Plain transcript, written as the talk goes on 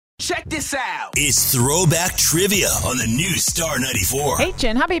Check this out. It's Throwback Trivia on the new Star 94. Hey,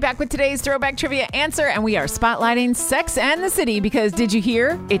 Jen Hubby back with today's Throwback Trivia answer, and we are spotlighting Sex and the City because did you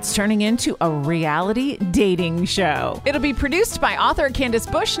hear? It's turning into a reality dating show. It'll be produced by author Candace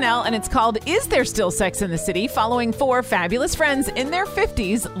Bushnell, and it's called Is There Still Sex in the City? Following four fabulous friends in their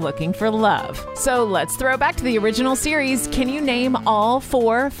 50s looking for love. So let's throw back to the original series. Can you name all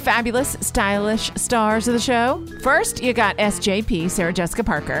four fabulous, stylish stars of the show? First, you got SJP, Sarah Jessica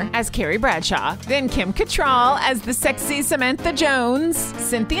Parker, as Carrie Bradshaw, then Kim Cattrall as the sexy Samantha Jones,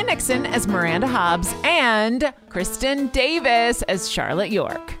 Cynthia Nixon as Miranda Hobbs, and Kristen Davis as Charlotte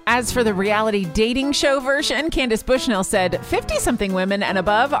York. As for the reality dating show version, Candace Bushnell said 50-something women and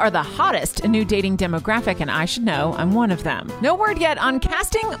above are the hottest new dating demographic, and I should know I'm one of them. No word yet on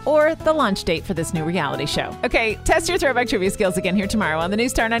casting or the launch date for this new reality show. Okay, test your throwback trivia skills again here tomorrow on the new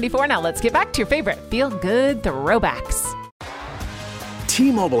Star 94. Now let's get back to your favorite feel-good throwbacks.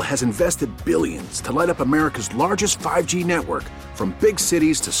 T-Mobile has invested billions to light up America's largest 5G network, from big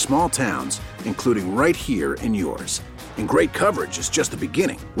cities to small towns, including right here in yours. And great coverage is just the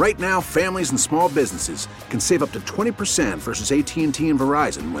beginning. Right now, families and small businesses can save up to 20% versus AT&T and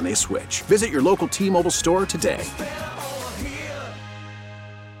Verizon when they switch. Visit your local T-Mobile store today.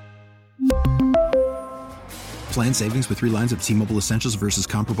 Plan savings with 3 lines of T-Mobile Essentials versus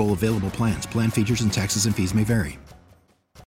comparable available plans. Plan features and taxes and fees may vary.